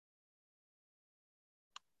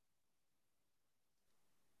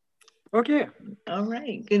Okay. All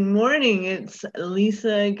right. Good morning. It's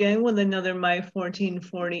Lisa again with another My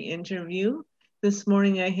 1440 interview. This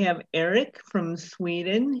morning I have Eric from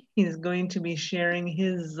Sweden. He's going to be sharing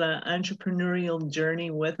his entrepreneurial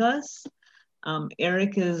journey with us.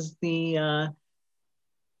 Eric is the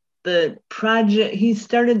project. He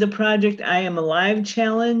started the project I Am Alive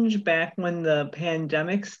challenge back when the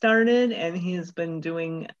pandemic started, and he's been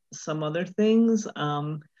doing some other things.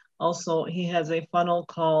 Also, he has a funnel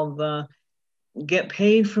called the Get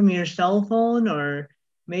Paid from Your Cell Phone or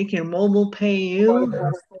Make Your Mobile Pay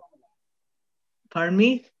You. Pardon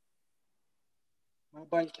me?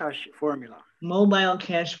 Mobile cash formula. Mobile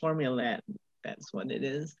Cash Formula. That's what it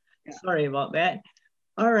is. Yeah. Sorry about that.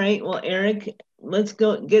 All right. Well, Eric, let's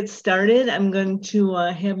go get started. I'm going to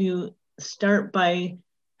have you start by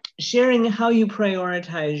sharing how you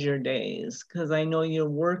prioritize your days, because I know you're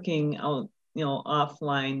working out,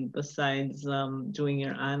 offline besides doing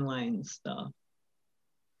your online stuff.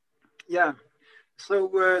 Yeah.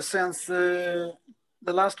 So since the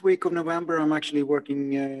last week of November, I'm actually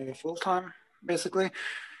working full time, basically.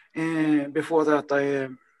 Before that, I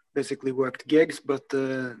basically worked gigs, but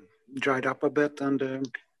dried up a bit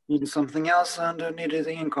and needed something else and needed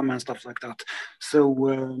the income and stuff like that. So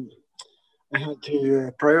I had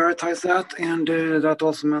to prioritize that, and that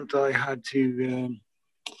also meant I had to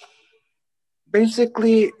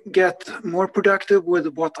basically get more productive with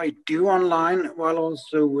what I do online while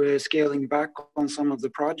also scaling back on some of the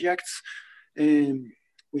projects.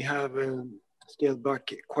 We have scaled back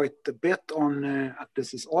quite a bit on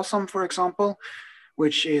This Is Awesome, for example,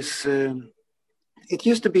 which is, it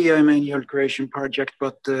used to be a manual creation project,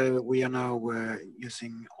 but we are now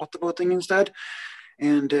using autovoting instead.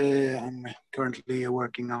 And I'm currently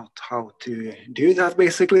working out how to do that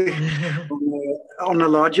basically on a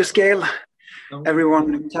larger scale.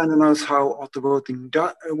 Everyone kind of knows how auto voting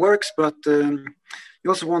works, but you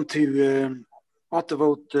also want to auto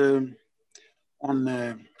vote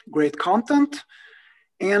on great content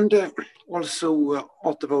and also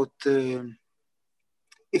auto vote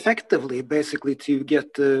effectively, basically, to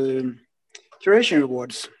get curation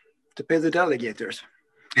rewards to pay the delegators.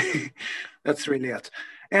 That's really it.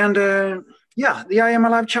 And yeah, the I Am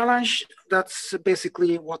Alive challenge, that's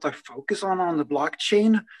basically what I focus on the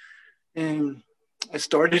blockchain. I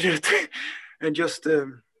started it and just, I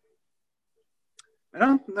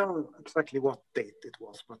don't know exactly what date it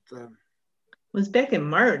was, but. It was back in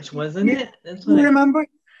March, wasn't it? That's what I remember.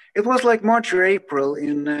 It was like March or April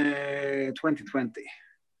in 2020.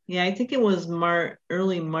 Yeah, I think it was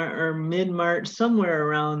early March or mid-March, somewhere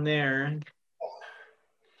around there.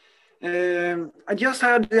 I just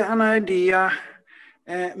had an idea,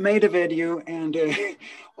 made a video, and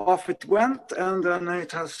off it went, and then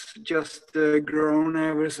it has just grown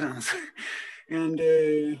ever since. And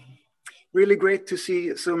really great to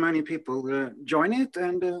see so many people join it,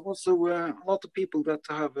 and also a lot of people that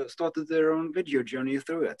have started their own video journey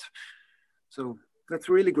through it. So that's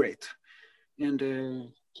really great.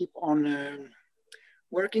 And keep on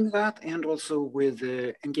working that, and also with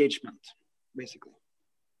engagement, basically.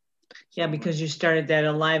 Yeah, because you started that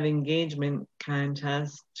Alive engagement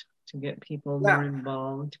contest to get people more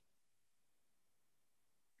involved.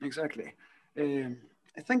 Exactly.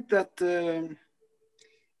 I think that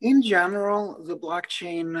in general, the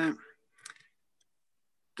blockchain,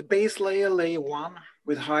 the base layer, layer one,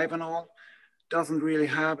 with Hive and all, doesn't really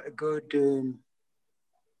have a good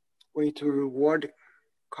way to reward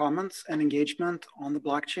comments and engagement on the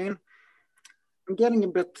blockchain. I'm getting a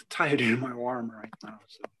bit tired in my arm right now.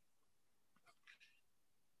 So.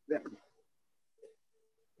 Yeah.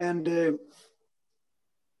 And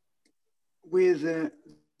with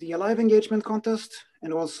the Alive engagement contest,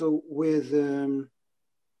 and also with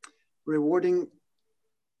rewarding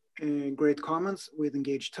great comments with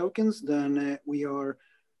engaged tokens, then we are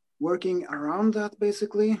working around that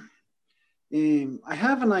basically. I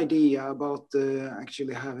have an idea about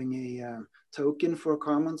actually having a token for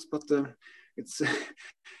comments, but it's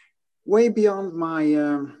way beyond my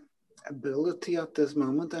ability at this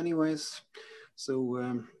moment anyways.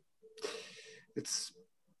 So it's,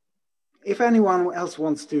 if anyone else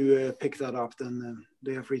wants to pick that up, then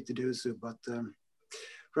they are free to do so. But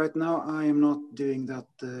right now, I am not doing that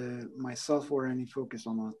myself or any focus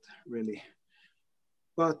on that, really.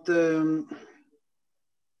 But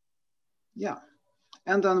yeah.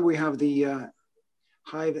 And then we have the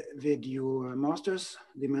Hive Video Masters,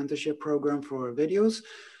 the mentorship program for videos.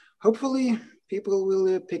 Hopefully, people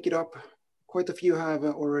will pick it up. Quite a few have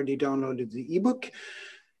already downloaded the ebook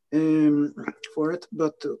for it,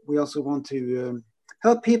 but we also want to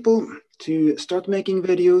help people to start making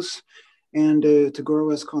videos and to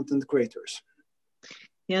grow as content creators.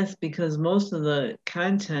 Yes, because most of the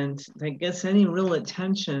content that gets any real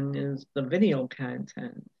attention is the video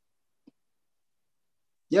content.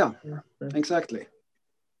 Yeah, exactly.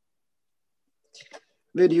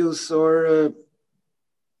 Videos are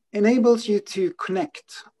enables you to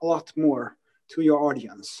connect a lot more to your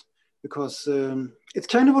audience, because it's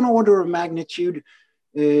kind of an order of magnitude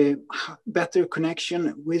better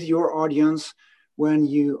connection with your audience when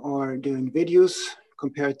you are doing videos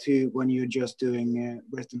compared to when you're just doing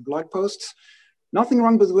written blog posts. Nothing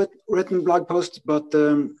wrong with written blog posts, but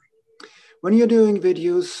when you're doing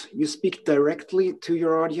videos, you speak directly to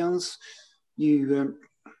your audience. You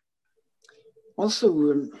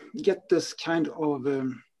also get this kind of,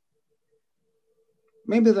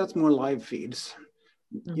 maybe that's more live feeds.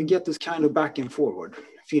 Mm-hmm. You get this kind of back and forward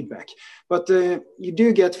feedback, but you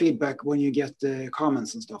do get feedback when you get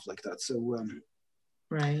comments and stuff like that. So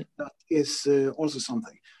right, that is also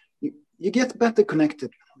something. You get better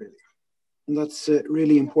connected, really. And that's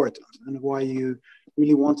really important, and why you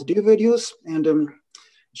really want to do videos. And it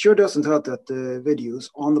sure doesn't hurt that videos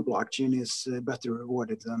on the blockchain is better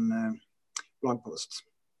rewarded than blog posts,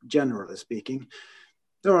 generally speaking.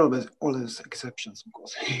 There are always exceptions, of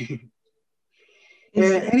course.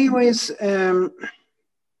 Anyways,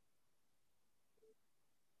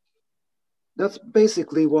 that's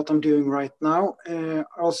basically what I'm doing right now. I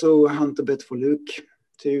also hunt a bit for Luke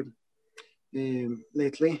too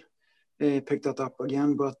lately. Picked that up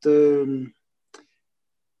again, but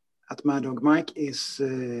at Mad Dog Mike is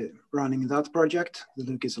running that project, the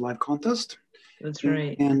Luke is Alive contest. That's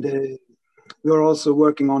right. And we are also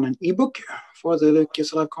working on an ebook for the Luke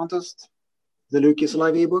is Alive contest, the Luke is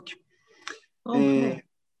Alive ebook. Okay.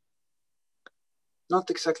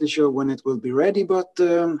 Not exactly sure when it will be ready, but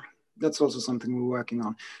that's also something we're working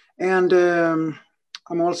on. And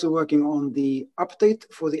I'm also working on the update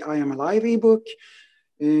for the I Am Alive ebook.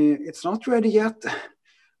 It's not ready yet.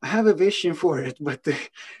 I have a vision for it, but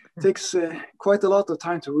it takes quite a lot of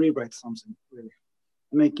time to rewrite something, really.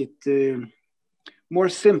 Make it more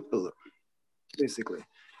simple, basically.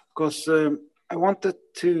 Because I wanted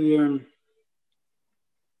to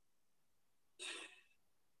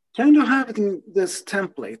kind of have this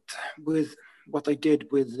template with what I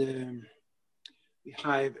did with the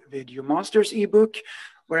Hive Video Masters ebook,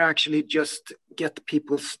 where I actually just get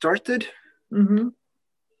people started. Mm-hmm.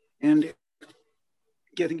 And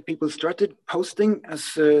getting people started posting as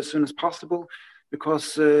soon as possible,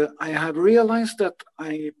 because I have realized that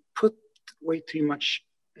I put way too much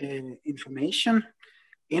information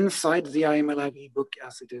inside the I Am Alive ebook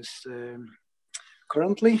as it is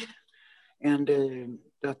currently, and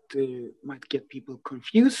that might get people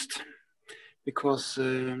confused, because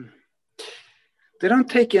they don't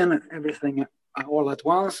take in everything all at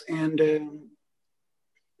once, and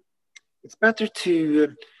it's better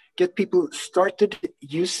to get people started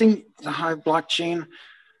using the Hive blockchain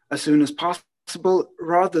as soon as possible,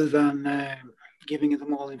 rather than giving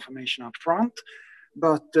them all information up front,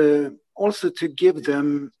 but also to give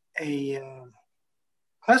them a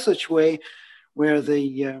passageway where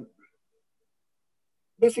they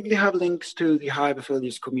basically have links to the Hive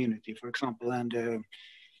affiliates community, for example, and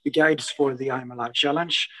the guides for the I'm Alive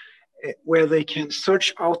challenge, where they can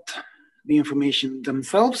search out the information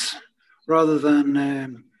themselves, rather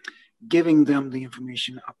than giving them the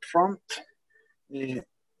information up front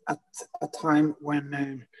at a time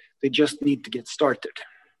when they just need to get started.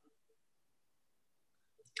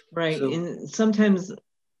 Right, so, and sometimes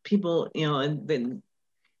people, they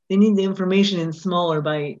need the information in smaller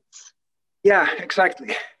bites. Yeah,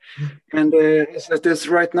 exactly. And as it is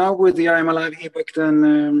right now with the I Am Alive ebook,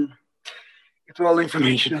 then it's all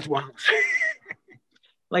information at once.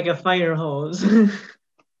 Like a fire hose.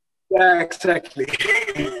 Yeah, exactly.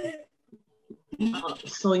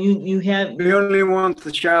 So you have... We only want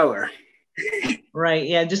the shower. Right,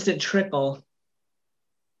 yeah, just a trickle.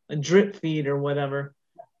 A drip feed or whatever.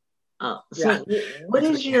 So yeah, what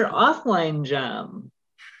is your offline job?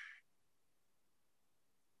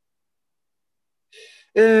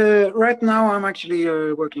 Right now, I'm actually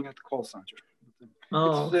working at the call center.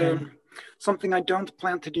 Oh, it's okay. Something I don't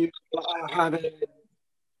plan to do. I have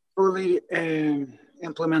fully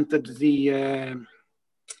implemented the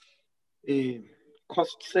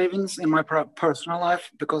cost savings in my personal life,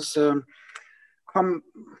 because come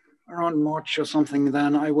around March or something,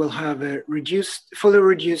 then I will have fully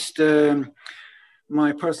reduced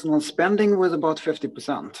my personal spending with about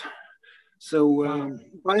 50%. So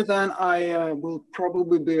by then I will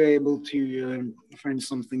probably be able to find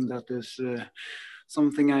something that is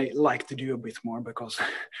something I like to do a bit more because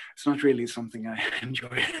it's not really something I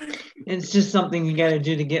enjoy. It's just something you got to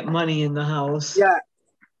do to get money in the house. Yeah,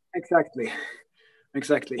 exactly.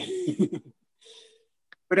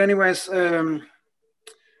 But anyways,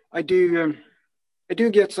 I do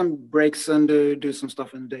get some breaks and do some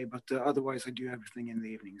stuff in the day, but otherwise I do everything in the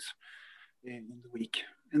evenings in the week,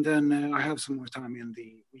 and then I have some more time in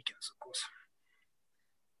the weekends, of course.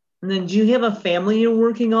 And then do you have a family you're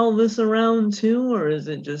working all this around too, or is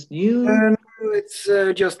it just you? No, it's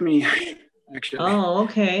just me, actually. Oh,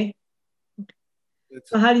 okay.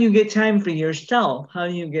 So how do you get time for yourself? How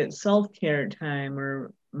do you get self-care time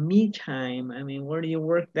or me time? I mean, where do you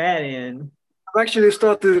work that in? I've actually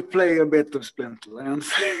started to play a bit of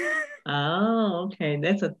Splinterlands. Oh, okay.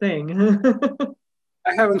 That's a thing.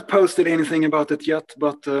 I haven't posted anything about it yet,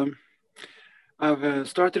 but I've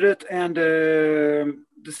started it, and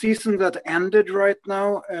the season that ended right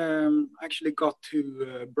now actually got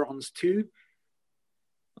to Bronze 2.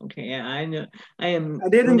 Okay, yeah, I know. I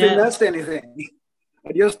didn't invest anything.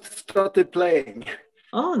 I just started playing.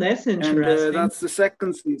 Oh, that's interesting. And that's the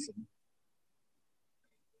second season.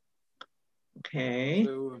 Okay.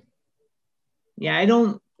 So, yeah, I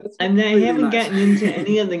haven't gotten into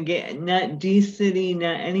any of the not D-City,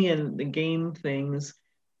 not any of the game things.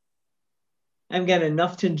 I've got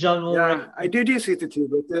enough to juggle. Yeah, I do D-City too,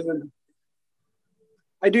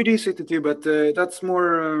 but that's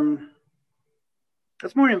more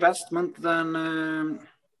investment than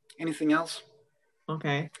anything else.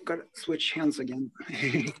 Okay. Gotta switch hands again.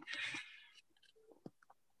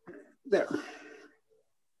 There.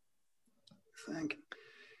 Thank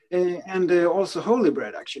you. And also Holy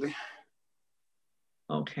Bread, actually.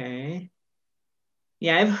 Okay.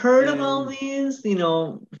 Yeah, I've heard of all these,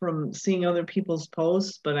 from seeing other people's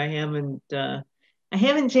posts, but I haven't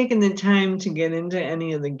taken the time to get into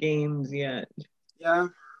any of the games yet. Yeah.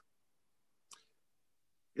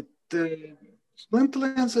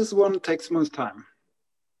 Splinterlands is one that takes most time,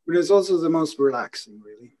 but it's also the most relaxing,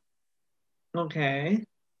 really. Okay.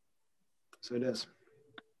 So it is.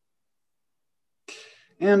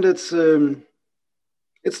 And it's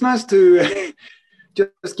nice to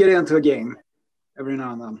just get into a game every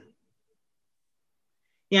now and then.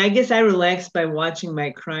 Yeah, I guess I relax by watching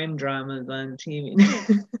my crime dramas on TV.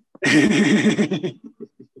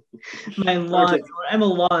 I'm a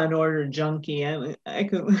Law and Order junkie. I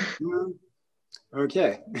could.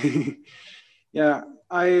 Okay. Yeah,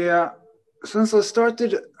 since I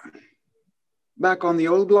started back on the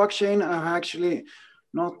old blockchain, I've actually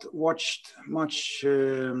not watched much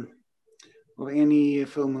of any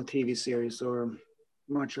film or TV series or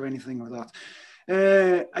much of anything of that.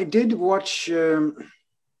 I did watch the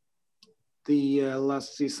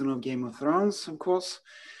last season of Game of Thrones, of course.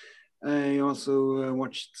 I also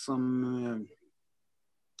watched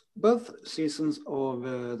both seasons of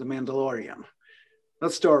The Mandalorian.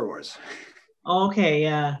 That's Star Wars. Okay,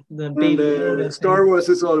 yeah, the baby Yoda Star Wars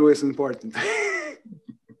is always important.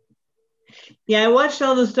 Yeah, I watched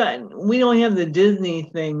all the stuff. We don't have the Disney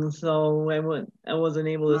thing, so I wasn't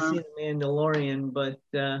able to see The Mandalorian, but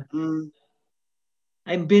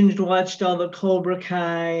I binge watched all the Cobra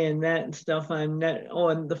Kai and that stuff on net. Oh,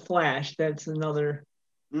 and The Flash. That's another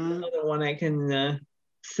one I can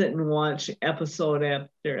sit and watch episode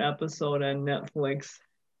after episode on Netflix.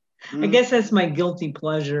 I guess that's my guilty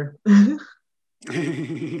pleasure.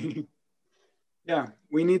 Yeah,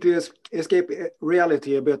 we need to escape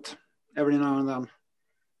reality a bit every now and then.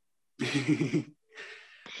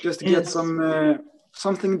 Just to get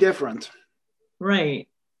something different. Right.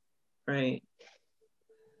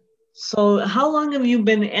 So how long have you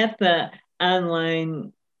been at the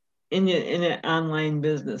online in an online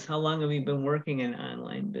business? How long have you been working in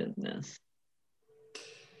online business?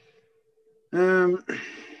 Don't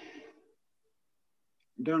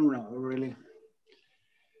know really.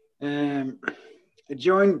 I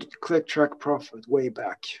joined ClickTrack Profit way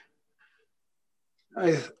back.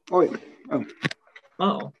 Oh.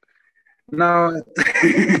 Now,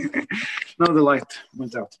 now the light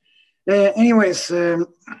went out. Anyways, I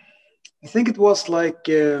think it was like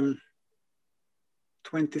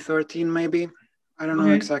 2013, maybe. I don't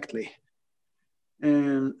know exactly.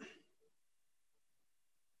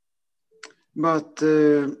 But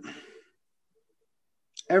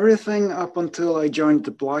everything up until I joined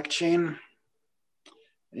the blockchain,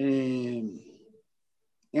 and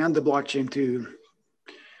the blockchain too,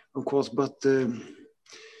 of course, but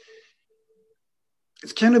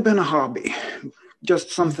it's kind of been a hobby,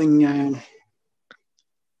 just something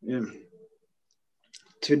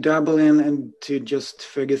to dabble in and to just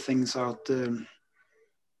figure things out.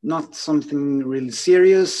 Not something really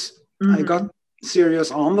serious. I got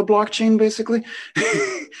serious on the blockchain, basically.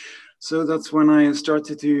 So that's when I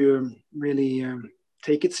started to really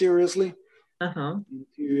take it seriously,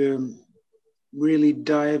 to really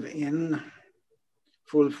dive in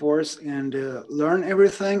full force and learn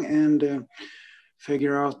everything and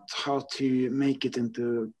figure out how to make it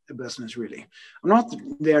into a business, really. I'm not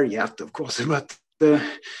there yet, of course, but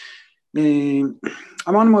I'm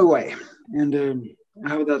on my way, and I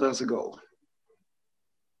have that as a goal.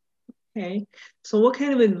 Okay. So what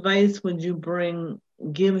kind of advice would you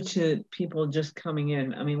give to people just coming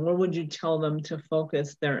in? I mean, where would you tell them to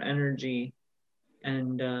focus their energy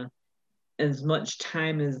and as much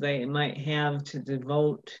time as they might have to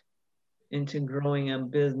devote into growing a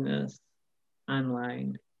business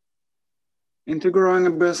online? Into growing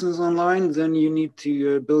a business online, then you need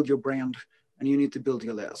to build your brand and you need to build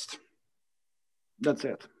your list. That's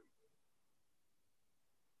it.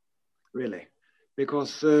 Really.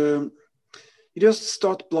 Because you just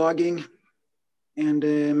start blogging and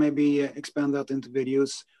maybe expand that into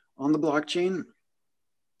videos on the blockchain.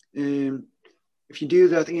 If you do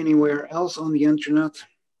that anywhere else on the internet,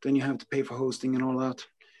 then you have to pay for hosting and all that.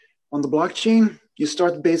 On the blockchain, you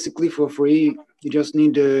start basically for free. You just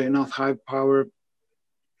need enough Hive power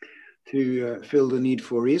to fill the need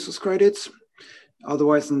for resource credits.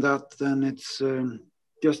 Otherwise than that, then it's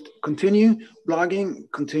just continue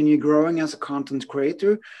blogging, continue growing as a content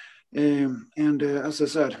creator. And as I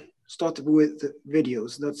said, start with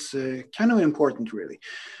videos. That's kind of important, really.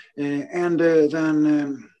 And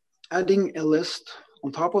then adding a list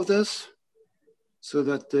on top of this so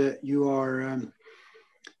that you are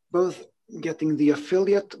both getting the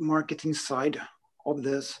affiliate marketing side of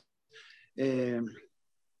this,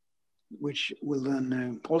 which will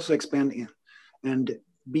then also expand in and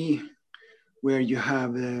be where you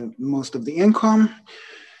have most of the income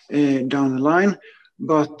down the line,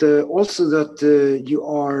 but also that you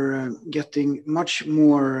are getting much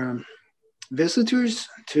more visitors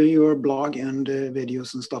to your blog and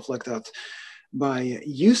videos and stuff like that by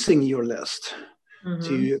using your list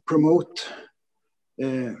to promote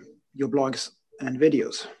your blogs and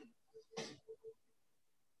videos.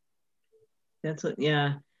 That's what,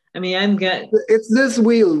 yeah. I mean, it's this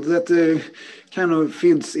wheel that kind of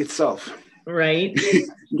feeds itself. Right.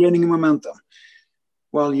 Gaining momentum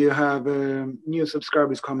while you have new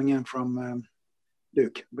subscribers coming in from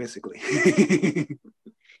Luke, basically.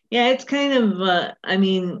 Yeah, it's kind of, I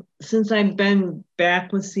mean, since I've been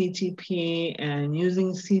back with CTP and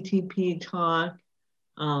using CTP Talk,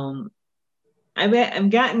 I've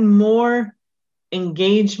gotten more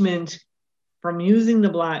engagement from using the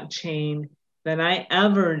blockchain than I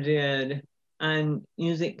ever did on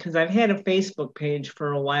using, because I've had a Facebook page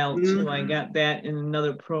for a while too. I got that in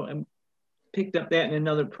another picked up that in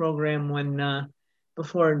another program when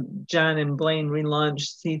before John and Blaine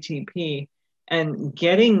relaunched CTP. And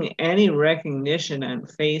getting any recognition on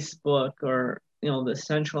Facebook or the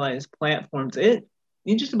centralized platforms,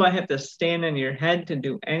 you just about have to stand on your head to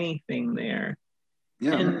do anything there.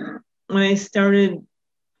 Yeah. And when I started,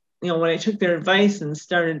 when I took their advice and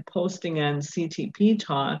started posting on CTP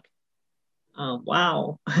Talk,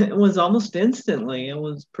 wow, it was almost instantly. It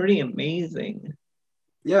was pretty amazing.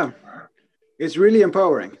 Yeah, it's really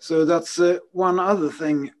empowering. So that's one other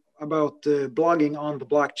thing about blogging on the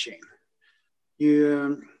blockchain.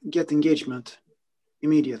 You get engagement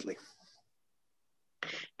immediately.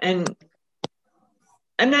 And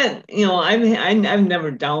I'm not, I've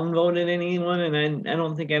never downvoted anyone, and I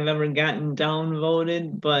don't think I've ever gotten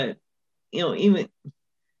downvoted, but even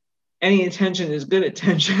any attention is good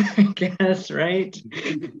attention, I guess, right?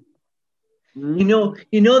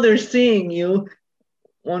 They're seeing you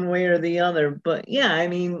one way or the other, but yeah, I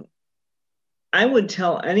mean, I would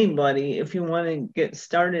tell anybody, if you want to get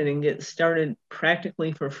started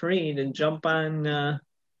practically for free, to jump on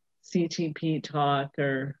CTP Talk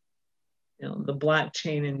or the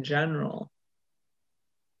blockchain in general.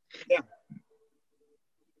 Yeah,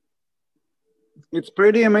 it's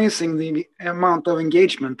pretty amazing the amount of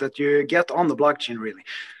engagement that you get on the blockchain, really.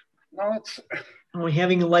 Now are we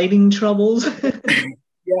having lighting troubles?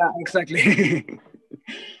 Yeah, exactly.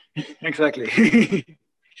 Exactly.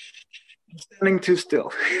 Standing too still,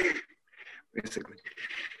 basically.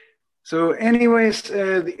 So anyways,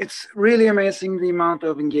 it's really amazing the amount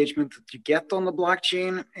of engagement that you get on the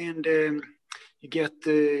blockchain, and you get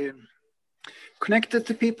connected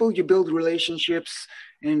to people, you build relationships,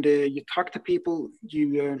 and you talk to people,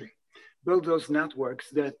 you build those networks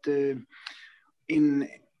that in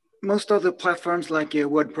most other platforms like a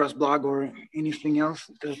WordPress blog or anything else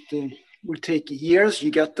that would take years,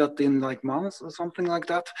 you get that in like months or something like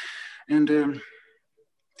that. And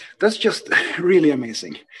that's just really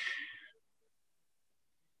amazing.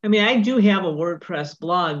 I mean, I do have a WordPress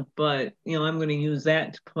blog, but I'm going to use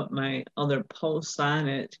that to put my other posts on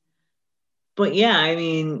it. But yeah, I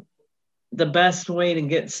mean, the best way to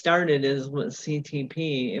get started is with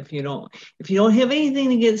CTP. If you don't have anything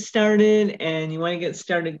to get started and you want to get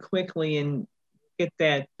started quickly and get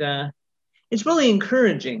that, it's really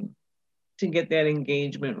encouraging to get that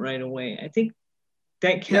engagement right away. I think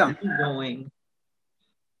that kept me going.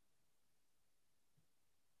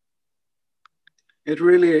 It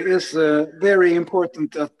really is very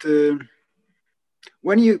important that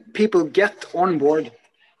when people get on board,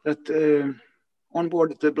 that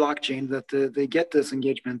onboard the blockchain, that they get this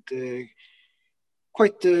engagement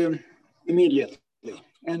quite immediately,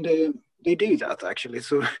 and they do that actually.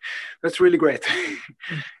 So that's really great,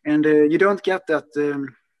 and you don't get that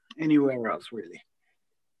anywhere else, really.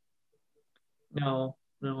 No.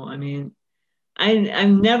 I mean, I've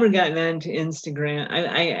never gotten onto Instagram.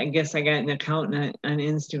 I guess I got an account on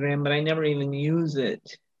Instagram, but I never even use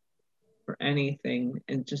it for anything.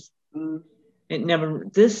 And just it never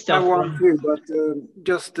this stuff. I want to, but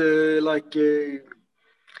just like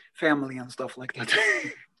family and stuff like that.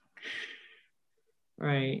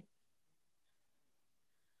 Right.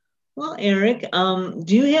 Well, Eric,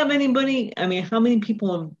 do you have anybody? I mean, how many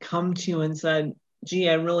people have come to you and said, "Gee,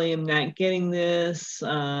 I really am not getting this.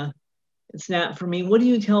 It's not for me." What do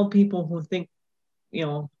you tell people who think,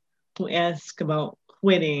 who ask about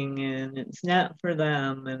quitting and it's not for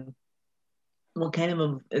them? And what kind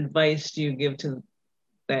of advice do you give to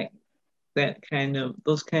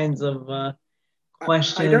those kinds of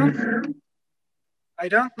questions? I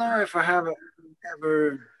don't know if I have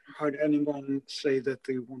ever heard anyone say that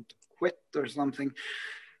they want to quit or something,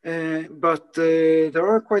 but there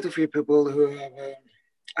are quite a few people who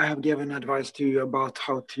I have given advice to about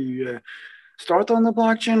how to start on the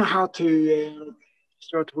blockchain, how to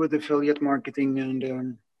start with affiliate marketing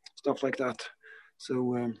and stuff like that.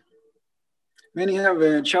 So many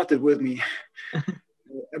have chatted with me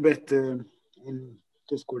a bit in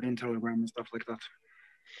Discord and Telegram and stuff like that.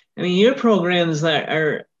 I mean, your programs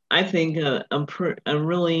are I think, a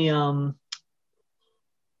really,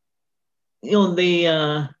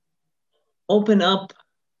 they open up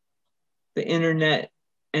the internet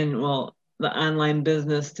and, the online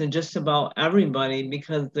business to just about everybody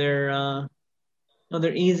because they're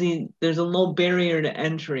easy. There's a low barrier to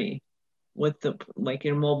entry with like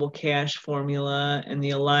your mobile cash formula and the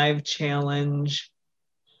Alive challenge.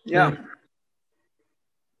 Yeah.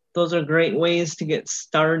 Those are great ways to get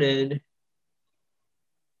started.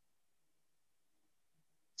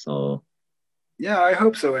 So. Yeah, I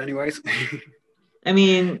hope so anyways. I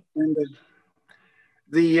mean. And,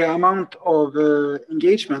 the amount of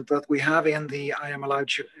engagement that we have in the I Am Alive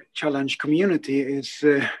Challenge community is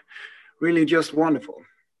really just wonderful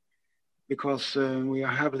because we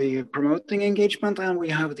are heavily promoting engagement and we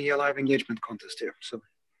have the Alive engagement contest here. So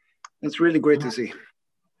it's really great to see.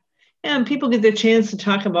 And people get the chance to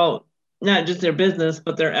talk about not just their business,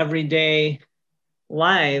 but their everyday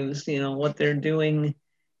lives, what they're doing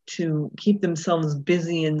to keep themselves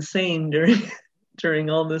busy and sane during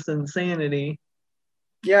all this insanity.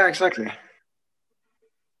 Yeah, exactly.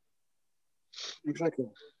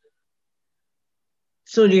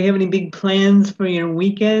 So do you have any big plans for your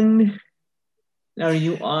weekend? Are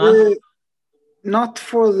you off? Not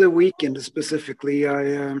for the weekend specifically.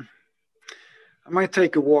 I might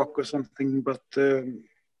take a walk or something, but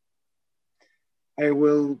I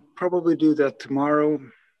will probably do that tomorrow.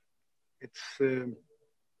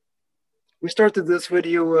 We started this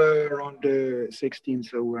video around 16,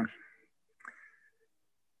 so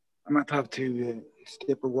I might have to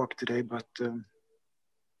skip a walk today, but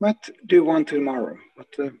might do one tomorrow. But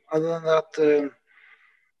other than that,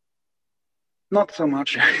 not so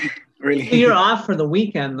much, really. So you're off for the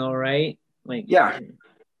weekend, though, right? Yeah.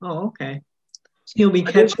 Oh, okay. So you'll be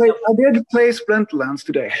catching up. I did play Splinterlands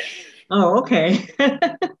today. Oh, okay.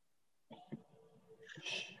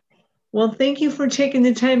 Well, thank you for taking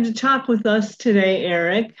the time to talk with us today,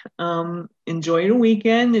 Eric. Enjoy your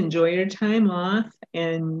weekend, enjoy your time off,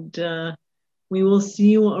 and we will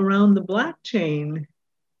see you around the blockchain.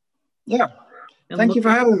 Yeah. Thank you for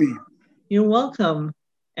having me. You're welcome.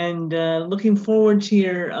 And looking forward to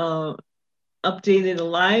your updated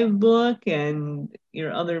Alive book and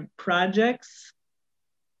your other projects.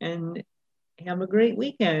 And have a great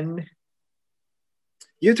weekend.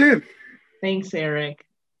 You too. Thanks, Eric.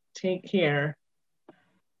 Take care.